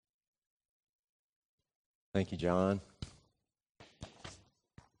Thank you, John.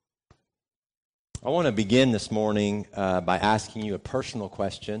 I want to begin this morning by asking you a personal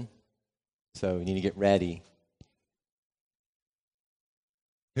question, so you need to get ready.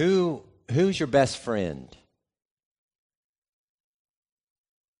 Who's your best friend?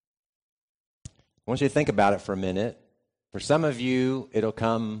 I want you to think about it for a minute. For some of you, it'll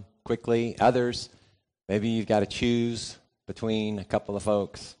come quickly. Others, maybe you've got to choose between a couple of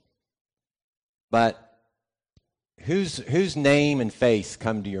folks. But whose name and face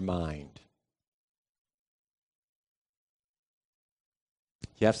come to your mind?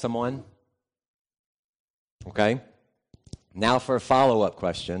 You have someone? Okay. Now for a follow-up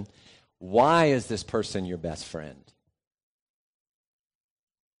question. Why is this person your best friend?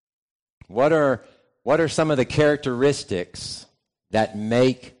 What are some of the characteristics that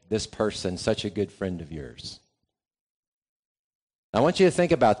make this person such a good friend of yours? I want you to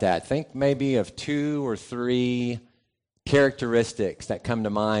think about that. Think maybe of 2 or 3 characteristics that come to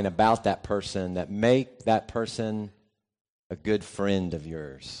mind about that person that make that person a good friend of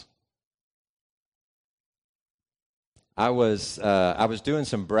yours. I was doing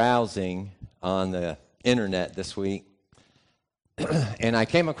some browsing on the internet this week, and I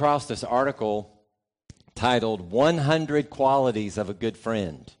came across this article titled 100 Qualities of a Good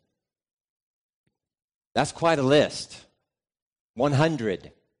Friend. That's quite a list.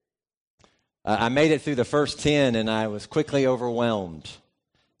 100. I made it through the first 10, and I was quickly overwhelmed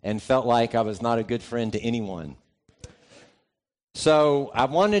and felt like I was not a good friend to anyone. So I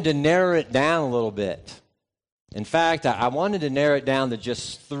wanted to narrow it down a little bit. In fact, I wanted to narrow it down to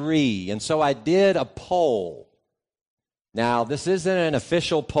just 3, and so I did a poll. Now, this isn't an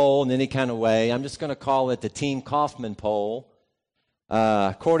official poll in any kind of way. I'm just going to call it the Team Kaufman poll.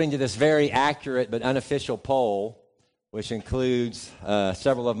 According to this very accurate but unofficial poll, which includes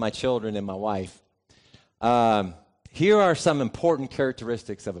several of my children and my wife, here are some important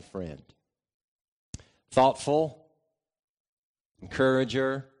characteristics of a friend. Thoughtful,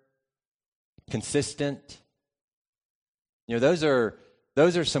 encourager, consistent. You know,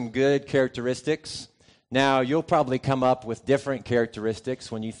 those are some good characteristics. Now, you'll probably come up with different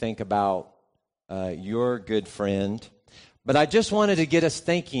characteristics when you think about your good friend. But I just wanted to get us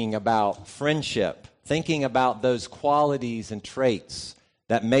thinking about friendship, thinking about those qualities and traits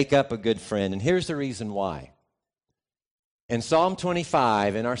that make up a good friend. And here's the reason why. In Psalm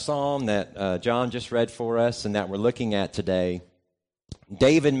 25, in our psalm that John just read for us and that we're looking at today,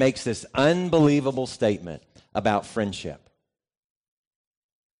 David makes this unbelievable statement about friendship.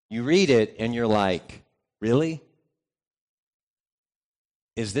 You read it and you're like, really?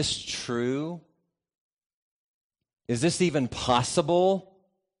 Is this true? Is this even possible?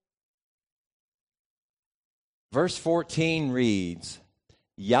 Verse 14 reads,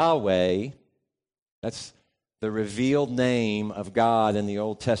 Yahweh, that's the revealed name of God in the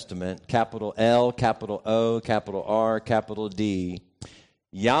Old Testament, capital L, capital O, capital R, capital D.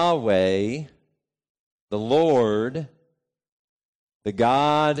 Yahweh, the Lord, the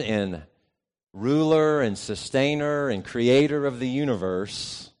God and ruler and sustainer and creator of the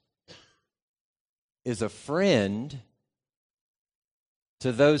universe, is a friend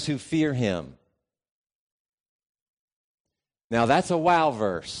to those who fear him. Now that's a wow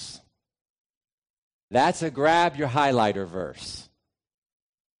verse. That's a grab your highlighter verse.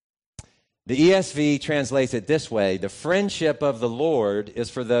 The ESV translates it this way: the friendship of the Lord is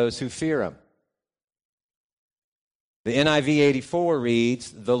for those who fear him. The NIV 84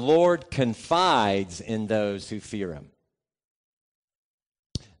 reads, the Lord confides in those who fear him.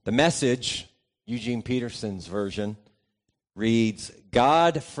 The Message, Eugene Peterson's version, reads,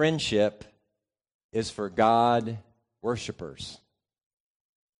 God friendship is for God worshipers.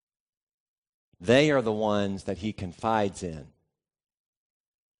 They are the ones that he confides in.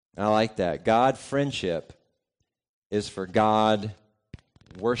 I like that. God friendship is for God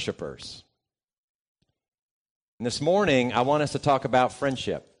worshipers. And this morning, I want us to talk about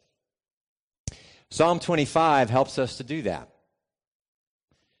friendship. Psalm 25 helps us to do that.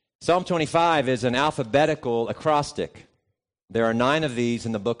 Psalm 25 is an alphabetical acrostic. There are 9 of these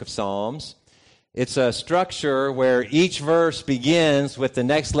in the book of Psalms. It's a structure where each verse begins with the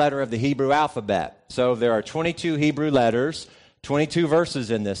next letter of the Hebrew alphabet. So there are 22 Hebrew letters, 22 verses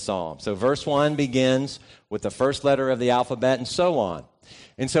in this psalm. So verse 1 begins with the first letter of the alphabet and so on.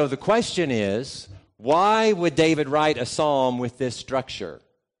 And so the question is, why would David write a psalm with this structure?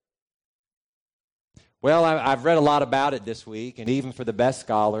 Well, I've read a lot about it this week, and even for the best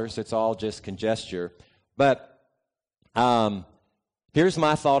scholars, it's all just conjecture. But here's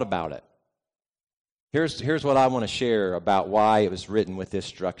my thought about it. Here's what I want to share about why it was written with this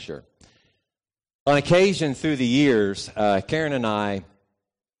structure. On occasion through the years, Karen and I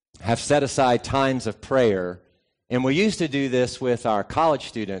have set aside times of prayer, and we used to do this with our college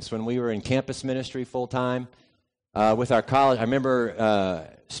students when we were in campus ministry full-time. With our college, I remember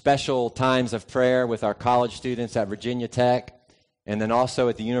special times of prayer with our college students at Virginia Tech, and then also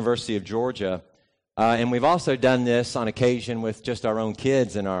at the University of Georgia. And we've also done this on occasion with just our own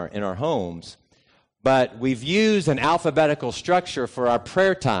kids in our homes. But we've used an alphabetical structure for our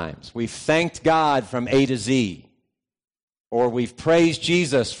prayer times. We've thanked God from A to Z, or we've praised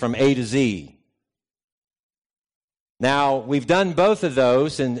Jesus from A to Z. Now, we've done both of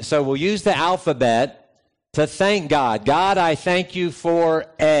those, and so we'll use the alphabet to thank God. God, I thank you for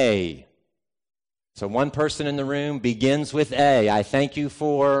A. So one person in the room begins with A. I thank you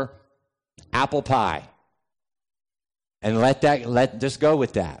for apple pie. And just go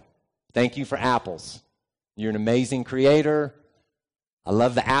with that. Thank you for apples. You're an amazing creator. I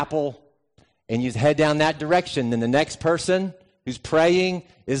love the apple. And you head down that direction. Then the next person who's praying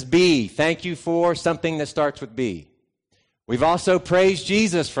is B. Thank you for something that starts with B. We've also praised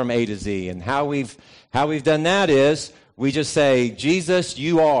Jesus from A to Z. And how we've done that is we just say, Jesus,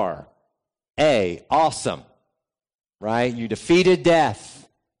 you are A. Awesome. Right? You defeated death.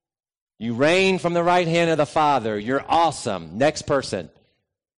 You reign from the right hand of the Father. You're awesome. Next person.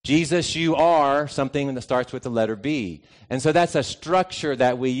 Jesus, you are something that starts with the letter B. And so that's a structure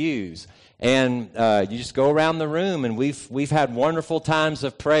that we use. And you just go around the room, and we've had wonderful times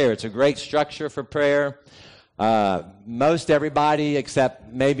of prayer. It's a great structure for prayer. Most everybody,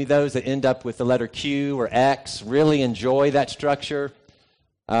 except maybe those that end up with the letter Q or X, really enjoy that structure.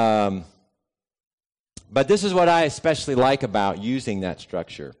 But this is what I especially like about using that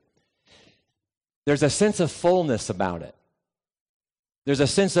structure. There's a sense of fullness about it. There's a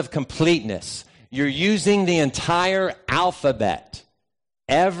sense of completeness. You're using the entire alphabet,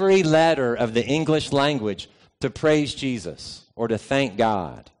 every letter of the English language, to praise Jesus or to thank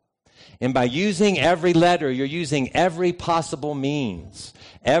God. And by using every letter, you're using every possible means,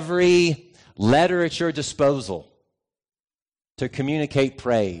 every letter at your disposal to communicate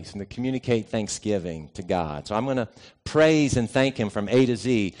praise and to communicate thanksgiving to God. So I'm going to praise and thank him from A to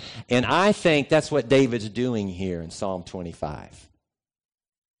Z. And I think that's what David's doing here in Psalm 25.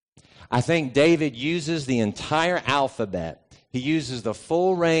 I think David uses the entire alphabet. He uses the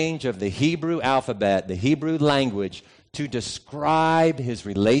full range of the Hebrew alphabet, the Hebrew language, to describe his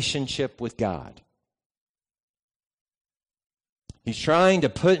relationship with God. He's trying to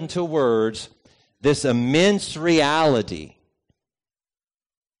put into words this immense reality.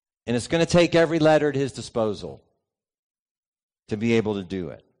 And it's going to take every letter at his disposal to be able to do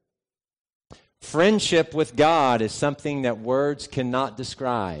it. Friendship with God is something that words cannot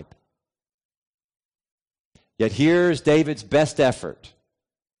describe. Yet here's David's best effort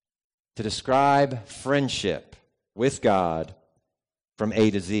to describe friendship with God from A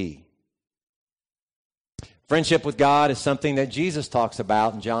to Z. Friendship with God is something that Jesus talks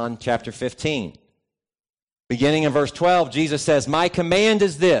about in John chapter 15. Beginning in verse 12, Jesus says, "My command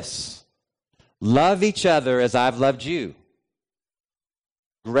is this, love each other as I've loved you.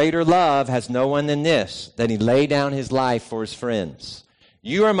 Greater love has no one than this, that he lay down his life for his friends.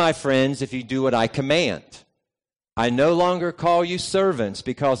 You are my friends if you do what I command. I no longer call you servants,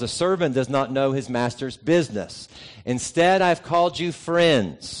 because a servant does not know his master's business. Instead, I've called you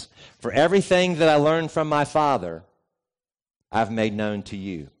friends, for everything that I learned from my Father, I've made known to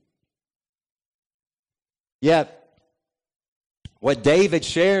you." Yet, what David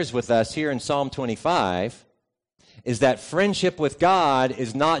shares with us here in Psalm 25 is that friendship with God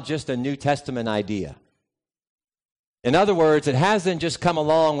is not just a New Testament idea. In other words, it hasn't just come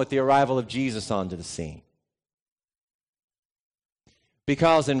along with the arrival of Jesus onto the scene.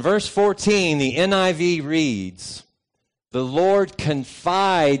 Because in verse 14, the NIV reads, "The Lord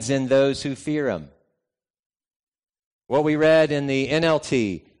confides in those who fear him." What we read in the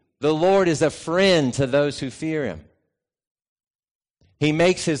NLT, "The Lord is a friend to those who fear him. He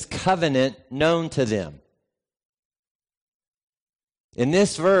makes his covenant known to them." In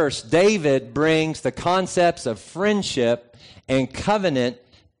this verse, David brings the concepts of friendship and covenant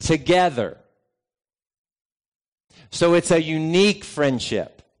together. So it's a unique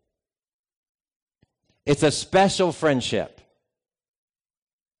friendship. It's a special friendship.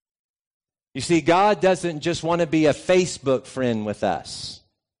 You see, God doesn't just want to be a Facebook friend with us,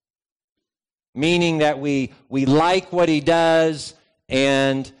 meaning that we like what he does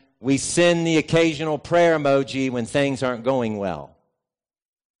and we send the occasional prayer emoji when things aren't going well.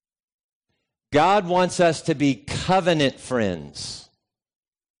 God wants us to be covenant friends.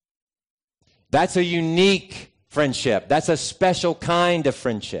 That's a unique friendship. That's a special kind of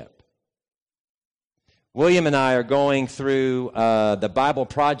friendship. William and I are going through the Bible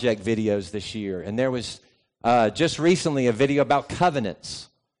Project videos this year, and there was just recently a video about covenants.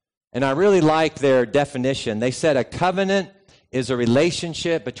 And I really like their definition. They said a covenant is a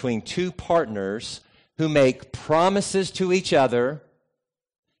relationship between two partners who make promises to each other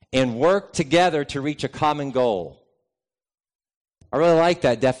and work together to reach a common goal. I really like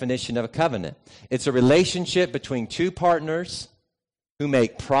that definition of a covenant. It's a relationship between two partners who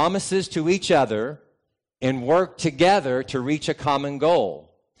make promises to each other and work together to reach a common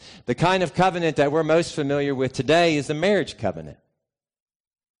goal. The kind of covenant that we're most familiar with today is the marriage covenant.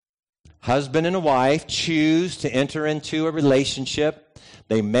 Husband and a wife choose to enter into a relationship.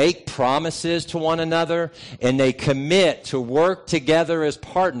 They make promises to one another, and they commit to work together as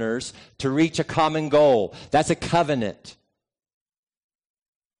partners to reach a common goal. That's a covenant.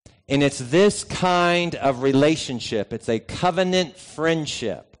 And it's this kind of relationship. It's a covenant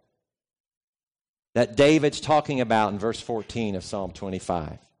friendship that David's talking about in verse 14 of Psalm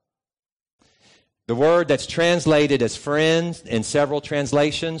 25. The word that's translated as friends in several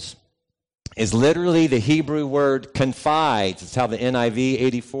translations is literally the Hebrew word confides. It's how the NIV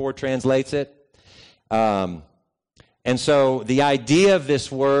 84 translates it. And so the idea of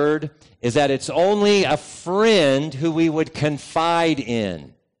this word is that it's only a friend who we would confide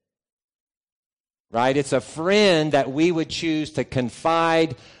in. Right? It's a friend that we would choose to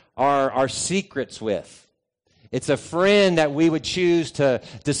confide our secrets with. It's a friend that we would choose to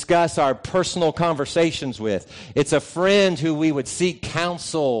discuss our personal conversations with. It's a friend who we would seek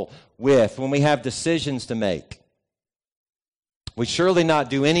counsel with when we have decisions to make. We surely not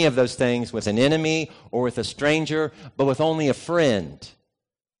do any of those things with an enemy or with a stranger, but with only a friend.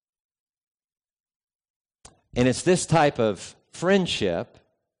 And it's this type of friendship,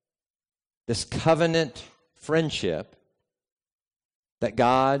 this covenant friendship, that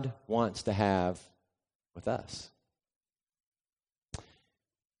God wants to have with us.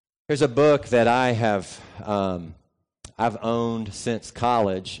 Here's a book that I've owned since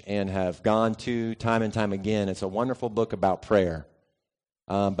college and have gone to time and time again. It's a wonderful book about prayer.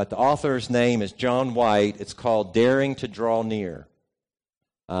 But the author's name is John White. It's called Daring to Draw Near.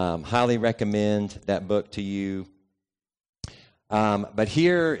 Highly recommend that book to you. But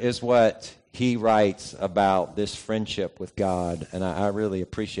here is what he writes about this friendship with God, and I really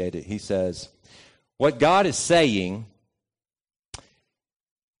appreciate it. He says, what God is saying,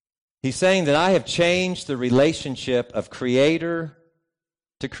 he's saying that I have changed the relationship of creator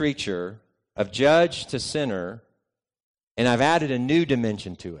to creature, of judge to sinner, and I've added a new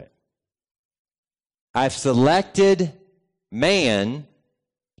dimension to it. I've selected man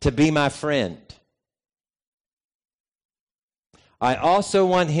to be my friend. I also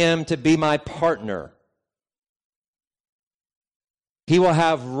want him to be my partner. He will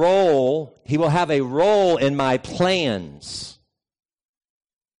have a role in my plans.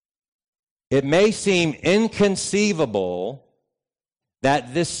 It may seem inconceivable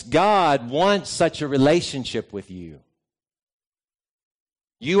that this God wants such a relationship with you.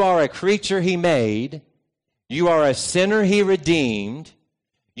 You are a creature he made. You are a sinner he redeemed.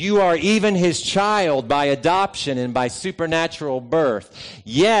 You are even his child by adoption and by supernatural birth.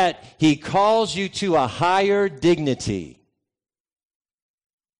 Yet, he calls you to a higher dignity,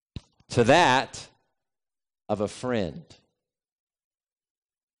 to that of a friend.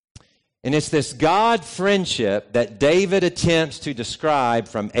 And it's this God friendship that David attempts to describe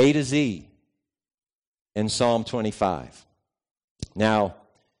from A to Z in Psalm 25. Now,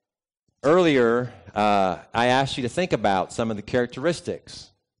 earlier, I asked you to think about some of the characteristics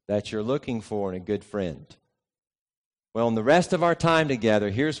that you're looking for in a good friend. Well, in the rest of our time together,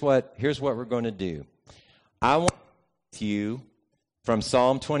 here's what we're going to do. I want to share with you from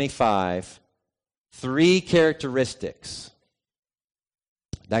Psalm 25 3 characteristics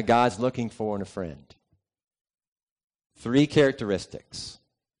that God's looking for in a friend. 3 characteristics.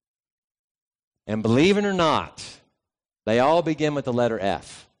 And believe it or not, they all begin with the letter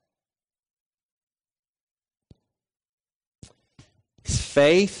F.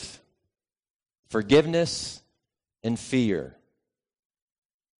 Faith, forgiveness, and fear.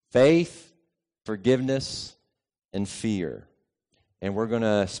 Faith, forgiveness, and fear. And we're going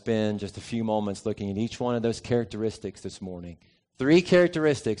to spend just a few moments looking at each one of those characteristics this morning. 3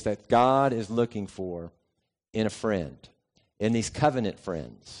 characteristics that God is looking for in a friend, in these covenant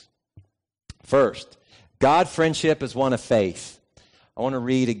friends. First, God friendship is one of faith. I want to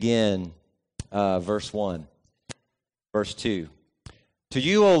read again verse 1. Verse 2. To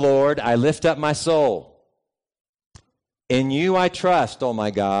you, O Lord, I lift up my soul. In you I trust, O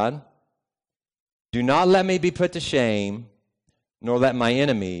my God. Do not let me be put to shame, nor let my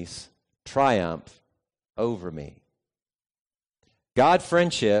enemies triumph over me. God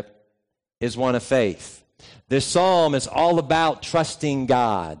friendship is one of faith. This psalm is all about trusting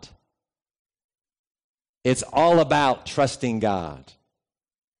God. It's all about trusting God.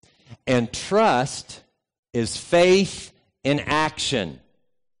 And trust is faith in action.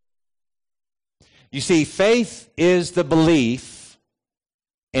 You see, faith is the belief,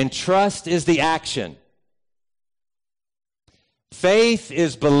 and trust is the action. Faith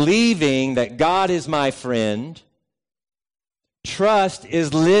is believing that God is my friend. Trust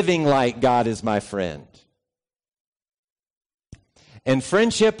is living like God is my friend. And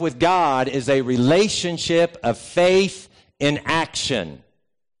friendship with God is a relationship of faith in action.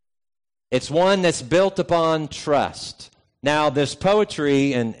 It's one that's built upon trust. Now, this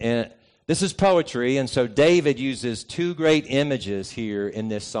poetry, and this is poetry, and so David uses two great images here in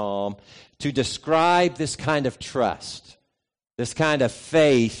this psalm to describe this kind of trust, this kind of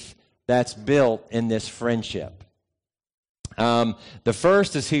faith that's built in this friendship. The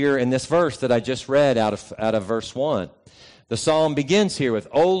first is here in this verse that I just read out of verse 1. The psalm begins here with,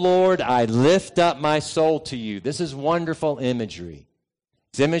 "O Lord, I lift up my soul to you." This is wonderful imagery.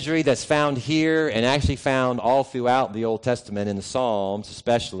 It's imagery that's found here and actually found all throughout the Old Testament in the Psalms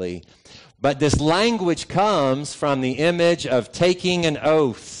especially. But this language comes from the image of taking an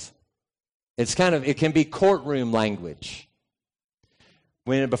oath. It can be courtroom language.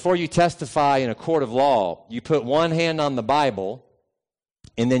 Before you testify in a court of law, you put one hand on the Bible,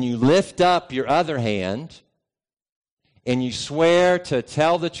 and then you lift up your other hand, and you swear to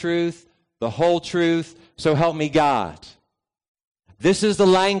tell the truth, the whole truth, so help me God. This is the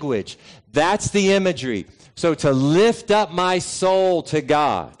language. That's the imagery. So to lift up my soul to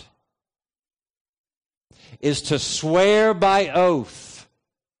God is to swear by oath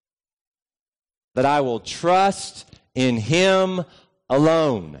that I will trust in Him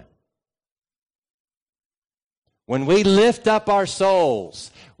alone. When we lift up our souls,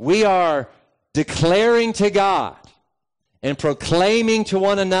 we are declaring to God and proclaiming to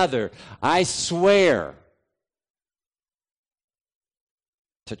one another, I swear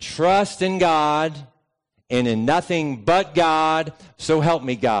to trust in God and in nothing but God, so help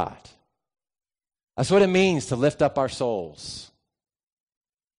me God. That's what it means to lift up our souls.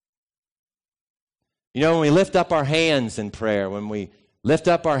 You know, when we lift up our hands in prayer, when we lift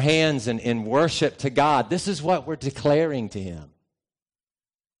up our hands in worship to God, this is what we're declaring to Him.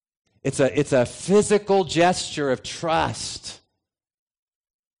 It's a physical gesture of trust.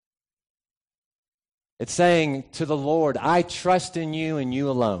 It's saying to the Lord, I trust in you and you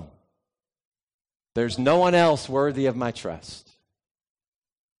alone. There's no one else worthy of my trust.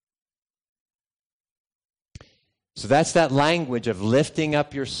 So that's that language of lifting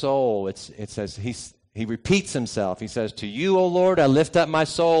up your soul. It says, he repeats himself. He says, to you, O Lord, I lift up my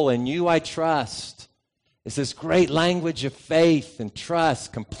soul, and you I trust. It's this great language of faith and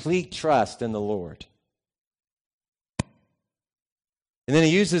trust, complete trust in the Lord. And then he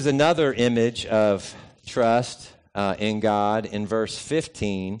uses another image of trust in God in verse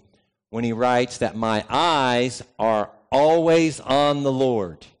 15 when he writes that my eyes are always on the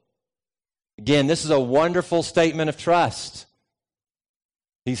Lord. Again, this is a wonderful statement of trust.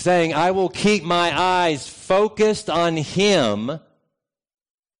 He's saying, I will keep my eyes focused on Him,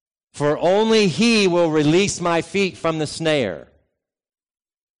 for only He will release my feet from the snare.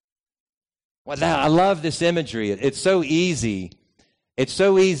 Well, I love this imagery. It's so easy. It's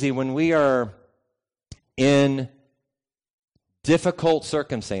so easy when we are in difficult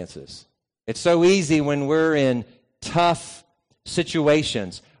circumstances. It's so easy when we're in tough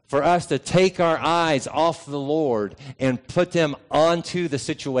situations for us to take our eyes off the Lord and put them onto the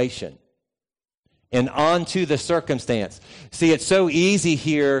situation and onto the circumstance. See, it's so easy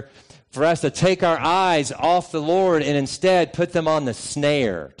here for us to take our eyes off the Lord and instead put them on the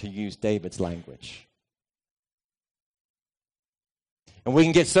snare, to use David's language. And we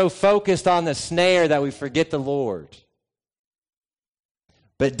can get so focused on the snare that we forget the Lord.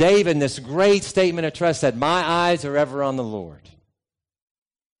 But David, in this great statement of trust, said, my eyes are ever on the Lord.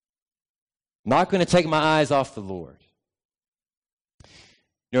 Not going to take my eyes off the Lord.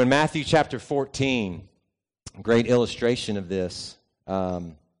 You know, in Matthew chapter 14, a great illustration of this,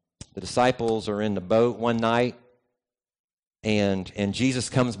 the disciples are in the boat one night, and Jesus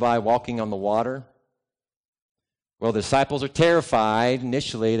comes by walking on the water. Well, the disciples are terrified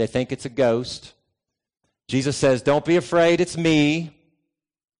initially. They think it's a ghost. Jesus says, don't be afraid, it's me.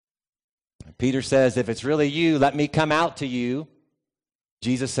 Peter says, if it's really you, let me come out to you.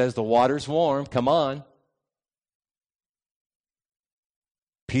 Jesus says, the water's warm, come on.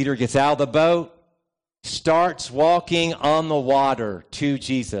 Peter gets out of the boat, starts walking on the water to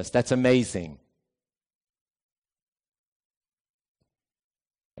Jesus. That's amazing.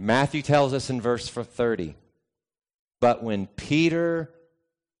 Matthew tells us in verse 30, but when Peter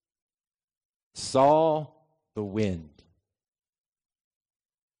saw the wind,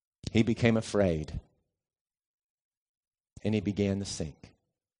 he became afraid, and he began to sink.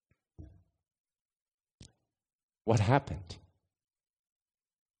 What happened?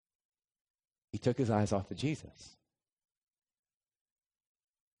 He took his eyes off of Jesus.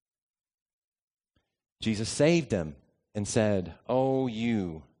 Jesus saved him and said, "Oh,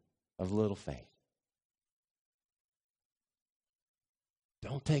 you of little faith.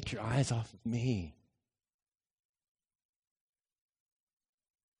 Don't take your eyes off of me."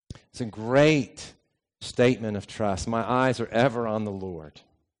 It's a great statement of trust. My eyes are ever on the Lord,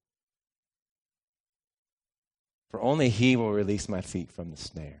 for only He will release my feet from the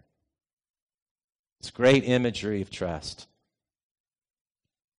snare. It's great imagery of trust.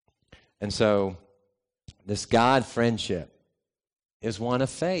 And so, this God friendship is one of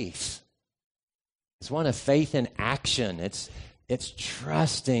faith. It's one of faith in action. It's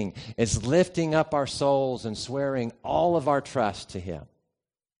trusting. It's lifting up our souls and swearing all of our trust to Him.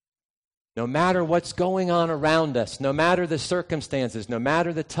 No matter what's going on around us, no matter the circumstances, no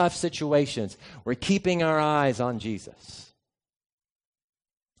matter the tough situations, we're keeping our eyes on Jesus.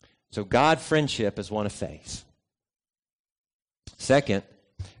 So God friendship is one of faith. Second,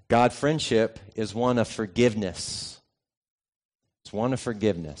 God friendship is one of forgiveness. It's one of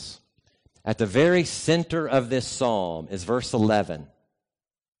forgiveness. At the very center of this psalm is verse 11.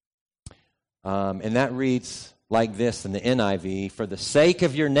 And that reads like this in the NIV, "For the sake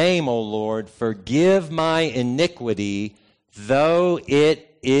of your name, O Lord, forgive my iniquity, though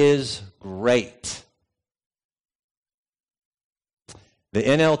it is great." The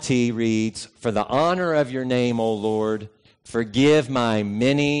NLT reads, "For the honor of your name, O Lord, forgive my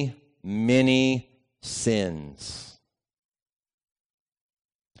many, many sins."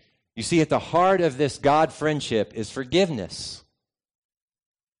 You see, at the heart of this God friendship is forgiveness.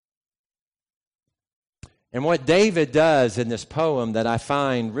 And what David does in this poem that I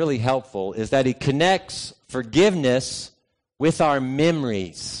find really helpful is that he connects forgiveness with our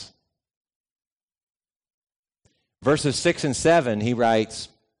memories. Verses 6 and 7, he writes,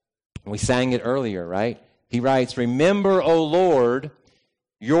 we sang it earlier, right? He writes, "Remember, O Lord,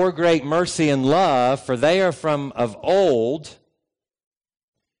 your great mercy and love, for they are from of old.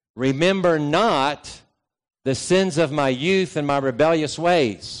 Remember not the sins of my youth and my rebellious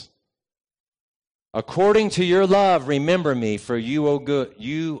ways. According to your love, remember me, for you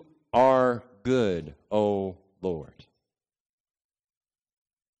are good, O Lord."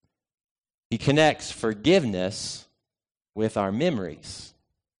 He connects forgiveness with our memories.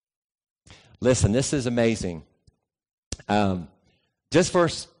 Listen, this is amazing. Just for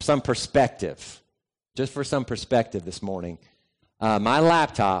some perspective this morning, my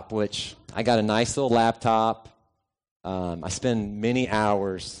laptop, which I got a nice little laptop. I spend many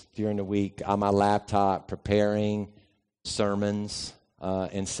hours during the week on my laptop preparing sermons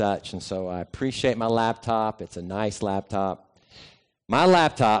and such, and so I appreciate my laptop. It's a nice laptop. My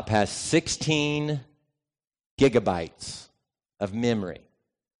laptop has 16 gigabytes of memory.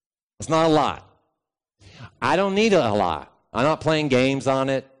 It's not a lot. I don't need a lot. I'm not playing games on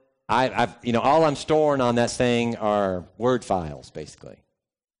it. All I'm storing on that thing are Word files, basically.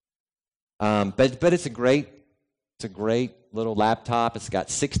 But it's a great little laptop. It's got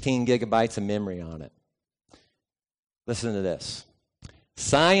 16 gigabytes of memory on it. Listen to this.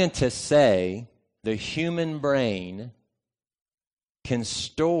 Scientists say the human brain can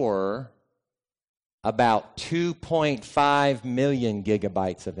store about 2.5 million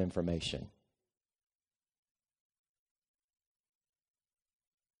gigabytes of information.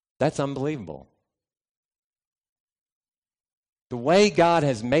 That's unbelievable. The way God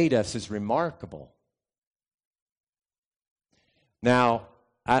has made us is remarkable. Now,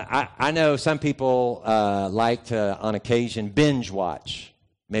 I know some people like to, on occasion, binge watch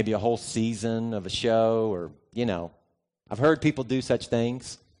maybe a whole season of a show, or, I've heard people do such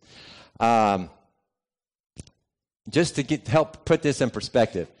things. Just to help put this in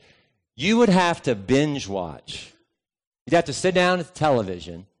perspective, you would have to binge watch. You'd have to sit down at the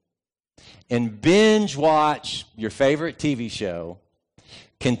television and binge watch your favorite TV show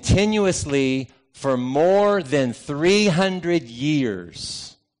continuously for more than 300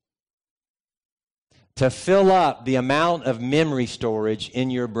 years to fill up the amount of memory storage in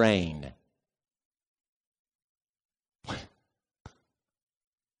your brain.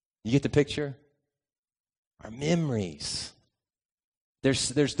 You get the picture? Our memories.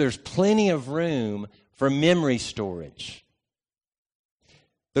 There's plenty of room for memory storage.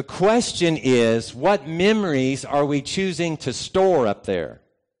 The question is, what memories are we choosing to store up there?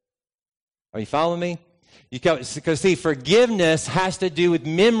 Are you following me? Because, see, forgiveness has to do with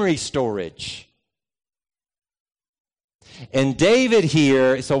memory storage. And David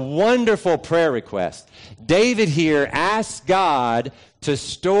here, it's a wonderful prayer request. David here asks God to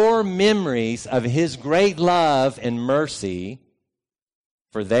store memories of his great love and mercy,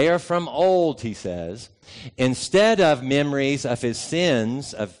 for they are from old, he says, instead of memories of his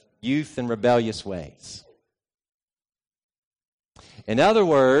sins of youth and rebellious ways. In other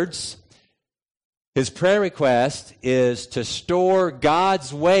words, his prayer request is to store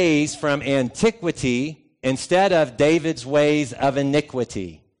God's ways from antiquity instead of David's ways of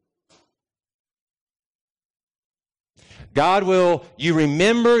iniquity. God, will you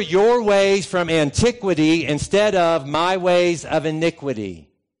remember your ways from antiquity instead of my ways of iniquity?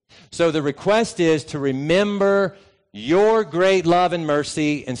 So the request is to remember your great love and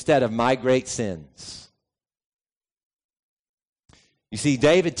mercy instead of my great sins. You see,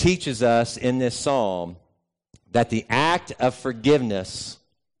 David teaches us in this psalm that the act of forgiveness,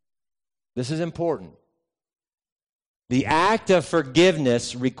 this is important. The act of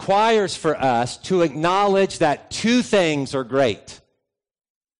forgiveness requires for us to acknowledge that two things are great.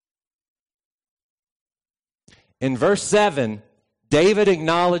 In verse 7, David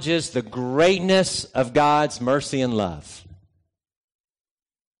acknowledges the greatness of God's mercy and love.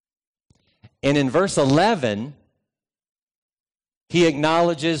 And in verse 11, he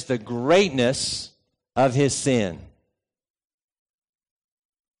acknowledges the greatness of his sin.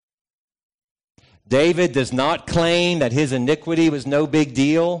 David does not claim that his iniquity was no big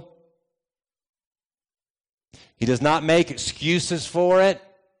deal. He does not make excuses for it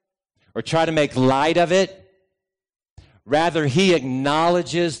or try to make light of it. Rather, he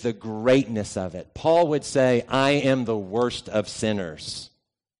acknowledges the greatness of it. Paul would say, I am the worst of sinners.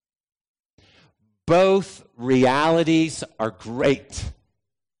 Both realities are great.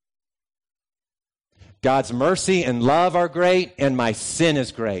 God's mercy and love are great, and my sin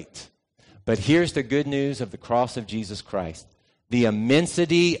is great. But here's the good news of the cross of Jesus Christ. The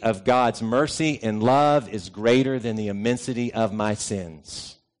immensity of God's mercy and love is greater than the immensity of my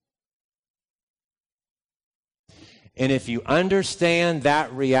sins. And if you understand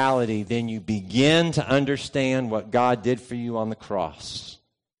that reality, then you begin to understand what God did for you on the cross.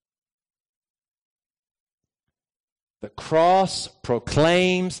 The cross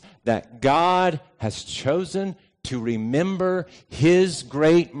proclaims that God has chosen to remember his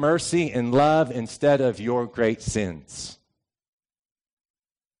great mercy and love instead of your great sins.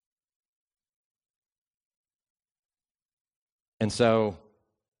 And so,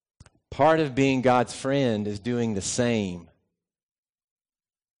 part of being God's friend is doing the same.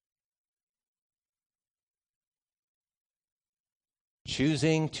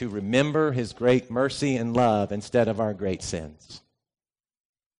 Choosing to remember his great mercy and love instead of our great sins.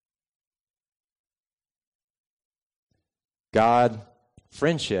 God,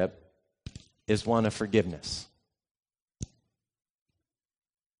 friendship is one of forgiveness.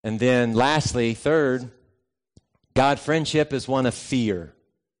 And then lastly, third, God, friendship is one of fear.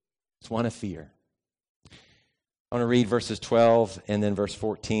 It's one of fear. I want to read verses 12 and then verse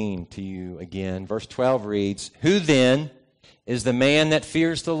 14 to you again. Verse 12 reads, "Who then is the man that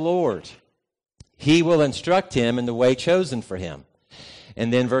fears the Lord? He will instruct him in the way chosen for him."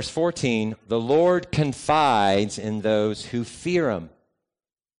 And then verse 14, "The Lord confides in those who fear him.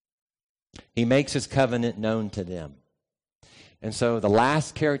 He makes his covenant known to them." And so the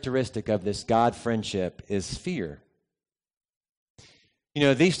last characteristic of this God friendship is fear. You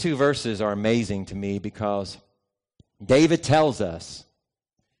know, these two verses are amazing to me because David tells us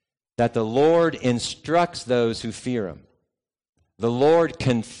that the Lord instructs those who fear him. The Lord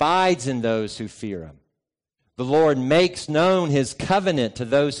confides in those who fear him. The Lord makes known his covenant to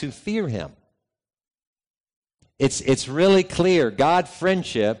those who fear him. It's really clear. God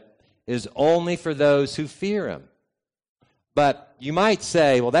friendship is only for those who fear him. But you might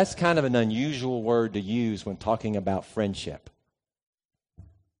say, well, that's kind of an unusual word to use when talking about friendship.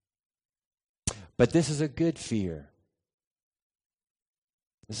 But this is a good fear.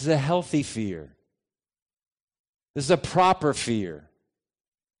 This is a healthy fear. This is a proper fear.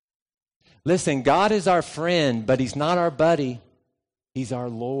 Listen, God is our friend, but he's not our buddy. He's our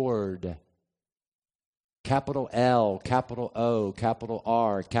Lord. Capital L, capital O, capital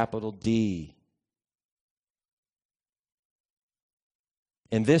R, capital D.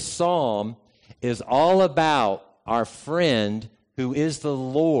 And this psalm is all about our friend who is the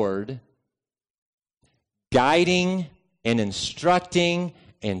Lord guiding and instructing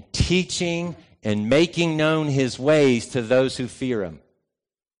and teaching and making known his ways to those who fear him.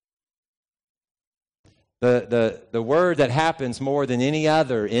 The word that happens more than any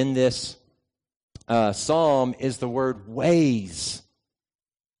other in this psalm is the word ways.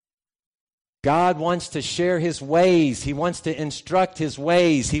 God wants to share his ways. He wants to instruct his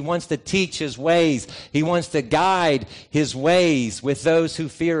ways. He wants to teach his ways. He wants to guide his ways with those who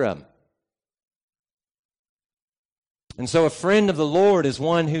fear him. And so a friend of the Lord is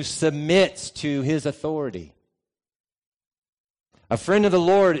one who submits to his authority. A friend of the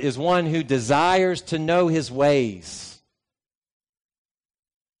Lord is one who desires to know his ways.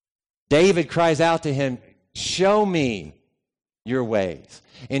 David cries out to him, "Show me your ways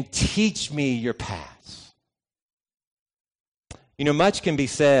and teach me your paths." You know, much can be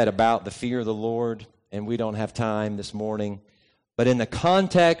said about the fear of the Lord, and we don't have time this morning. But in the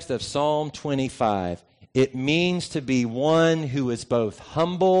context of Psalm 25, it means to be one who is both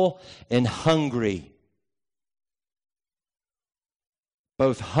humble and hungry.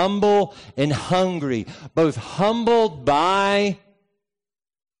 Both humble and hungry. Both humbled by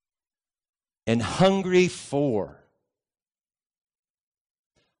and hungry for.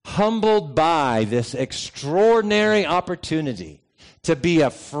 Humbled by this extraordinary opportunity to be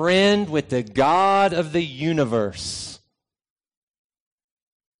a friend with the God of the universe.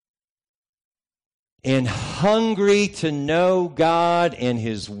 And hungry to know God and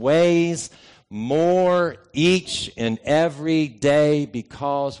his ways more each and every day,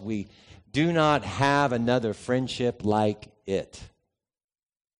 because we do not have another friendship like it.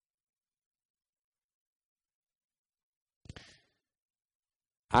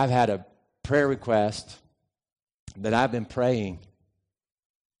 I've had a prayer request that I've been praying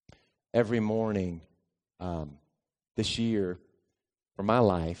every morning this year for my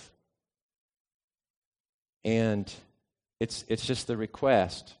life. And it's just the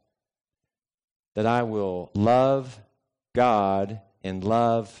request that I will love God and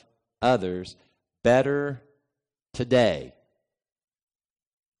love others better today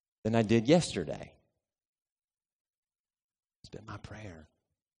than I did yesterday. It's been my prayer.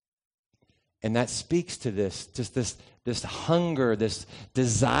 And that speaks to this, just this hunger, this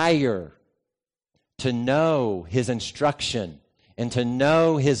desire to know his instruction and to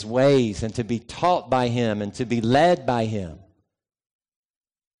know his ways and to be taught by him and to be led by him.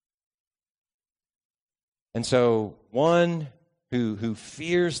 And so one who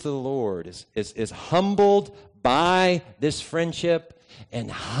fears the Lord is humbled by this friendship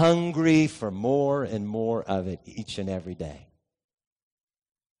and hungry for more and more of it each and every day.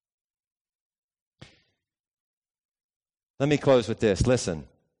 Let me close with this. Listen.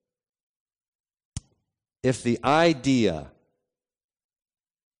 If the idea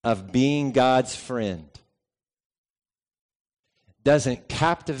of being God's friend doesn't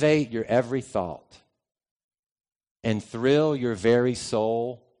captivate your every thought and thrill your very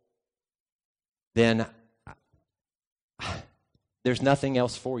soul, then there's nothing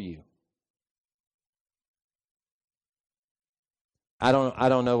else for you. I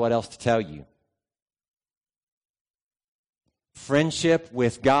don't know what else to tell you. Friendship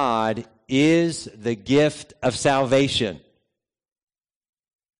with God is the gift of salvation.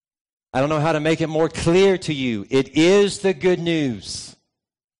 I don't know how to make it more clear to you. It is the good news.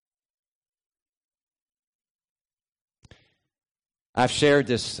 I've shared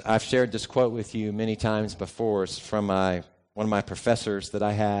this quote with you many times before. It's from one of my professors that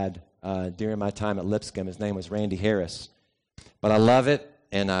I had during my time at Lipscomb. His name was Randy Harris. But I love it,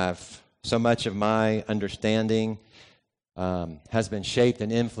 and so much of my understanding has been shaped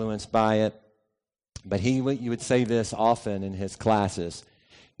and influenced by it. But you would say this often in his classes.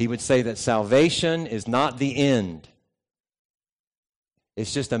 He would say that salvation is not the end.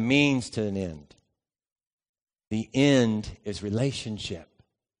 It's just a means to an end. The end is relationship.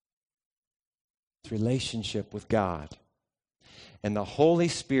 It's relationship with God. And the Holy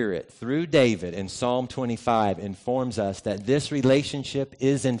Spirit, through David in Psalm 25, informs us that this relationship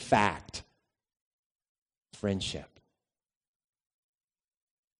is, in fact, friendship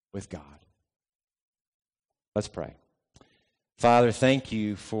with God. Let's pray. Father, thank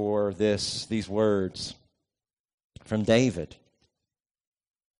you for these words from David.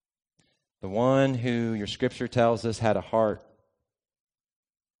 The one who your scripture tells us had a heart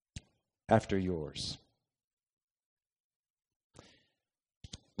after yours.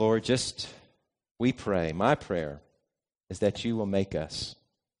 Lord, we pray, my prayer is that you will make us.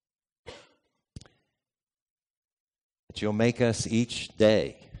 That you'll make us each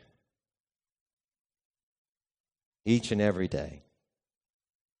day. Each and every day.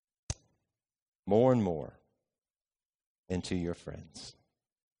 More and more into your friends.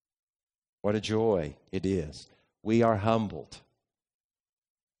 What a joy it is. We are humbled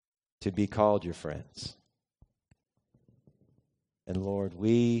to be called your friends. And Lord,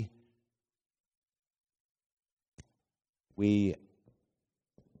 we we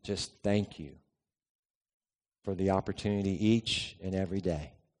just thank you for the opportunity each and every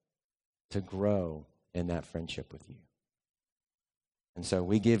day to grow in that friendship with you. And so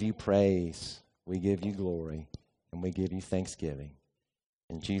we give you praise, we give you glory, and we give you thanksgiving.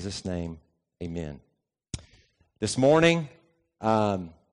 In Jesus' name, amen. This morning,